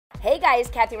Hey guys,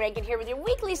 Kathy Rankin here with your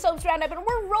weekly soaps roundup, and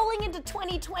we're rolling into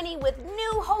 2020 with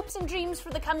new hopes and dreams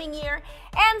for the coming year.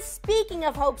 And speaking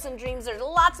of hopes and dreams, there's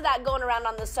lots of that going around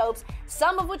on the soaps,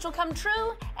 some of which will come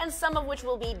true and some of which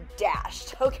will be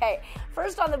dashed. Okay,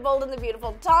 first on The Bold and the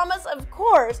Beautiful, Thomas, of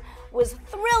course, was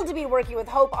thrilled to be working with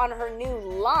Hope on her new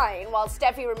line, while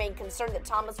Steffi remained concerned that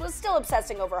Thomas was still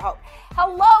obsessing over Hope.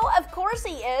 Hello, of course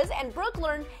he is, and Brooke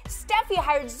learned Steffi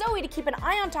hired Zoe to keep an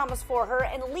eye on Thomas for her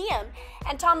and Liam,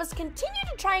 and Thomas continued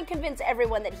to try and convince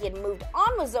everyone that he had moved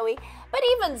on with Zoe, but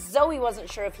even Zoe wasn't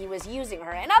sure if he was using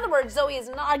her. In other words, Zoe is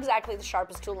not exactly the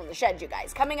sharpest tool in the shed, you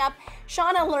guys. Coming up,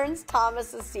 Shauna learns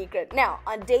Thomas's secret. Now,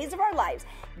 on Days of Our Lives,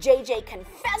 JJ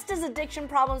confessed his addiction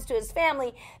problems to his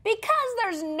family because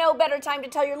there's no better time to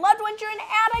tell your loved ones you're an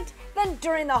addict than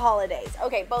during the holidays.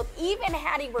 Okay, both Eve and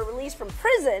Hattie were released from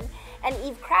prison, and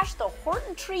Eve crashed the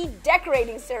Horton tree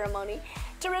decorating ceremony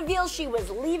to reveal she was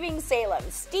leaving Salem.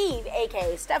 Steve,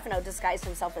 aka Stefano, disguised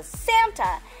himself as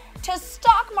Santa to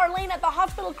stalk Marlena at the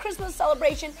hospital Christmas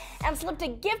celebration and slipped a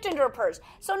gift into her purse.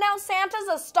 So now Santa's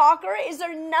a stalker? Is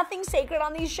there nothing sacred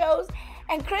on these shows?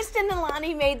 And Kristen and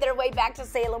Lani made their way back to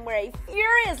Salem, where a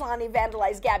furious Lani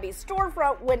vandalized Gabi's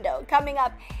storefront window. Coming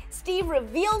up, Steve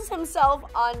reveals himself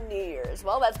on New Year's.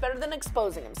 Well, that's better than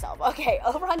exposing himself. Okay,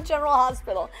 over on General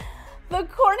Hospital, the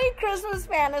corny Christmas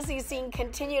fantasy scene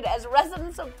continued as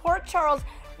residents of Port Charles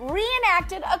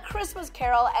reenacted A Christmas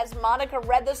Carol as Monica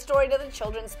read the story to the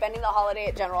children spending the holiday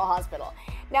at General Hospital.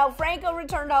 Now, Franco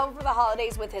returned home for the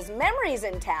holidays with his memories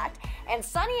intact, and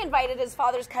Sonny invited his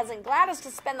father's cousin Gladys to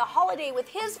spend the holiday with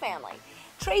his family.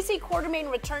 Tracy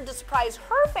Quartermain returned to surprise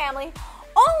her family,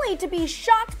 only to be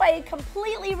shocked by a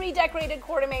completely redecorated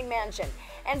Quartermain mansion.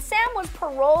 And Sam was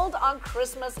paroled on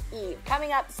Christmas Eve.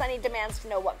 Coming up, Sonny demands to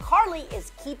know what Carly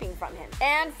is keeping from him.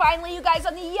 And finally, you guys,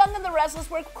 on The Young and the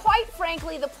Restless, where quite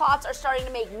frankly, the plots are starting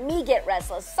to make me get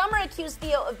restless. Summer accused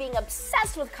Theo of being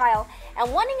obsessed with Kyle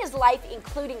and wanting his life,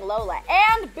 including Lola.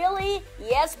 And Billy,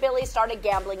 yes, Billy started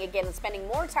gambling again and spending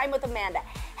more time with Amanda.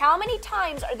 How many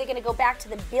times are they going to go back to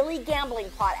the Billy gambling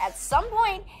plot? At some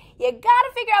point, you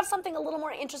gotta figure out something a little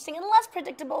more interesting and less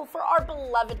predictable for our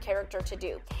beloved character to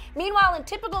do. Meanwhile, in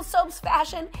typical soaps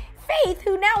fashion, Faith,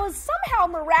 who now is somehow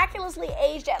miraculously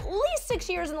aged at least 6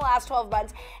 years in the last 12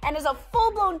 months and is a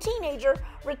full-blown teenager,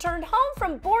 returned home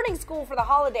from boarding school for the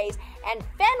holidays, and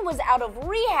Fen was out of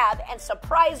rehab and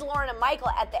surprised Lauren and Michael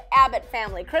at the Abbott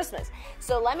family Christmas.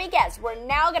 So let me guess, we're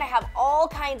now going to have all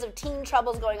kinds of teen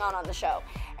troubles going on the show.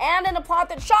 And in a plot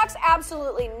that shocks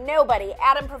absolutely nobody,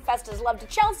 Adam professed his love to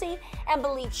Chelsea and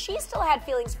believed she still had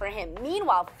feelings for him.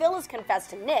 Meanwhile, Phyllis confessed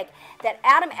to Nick that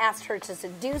Adam asked her to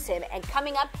seduce him, and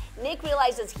coming up, Nick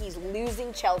realizes he's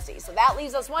losing Chelsea. So that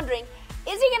leaves us wondering,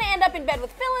 is he going to end up in bed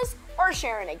with Phyllis or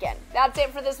Sharon again? That's it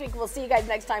for this week. We'll see you guys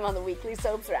next time on the Weekly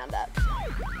Soaps Roundup.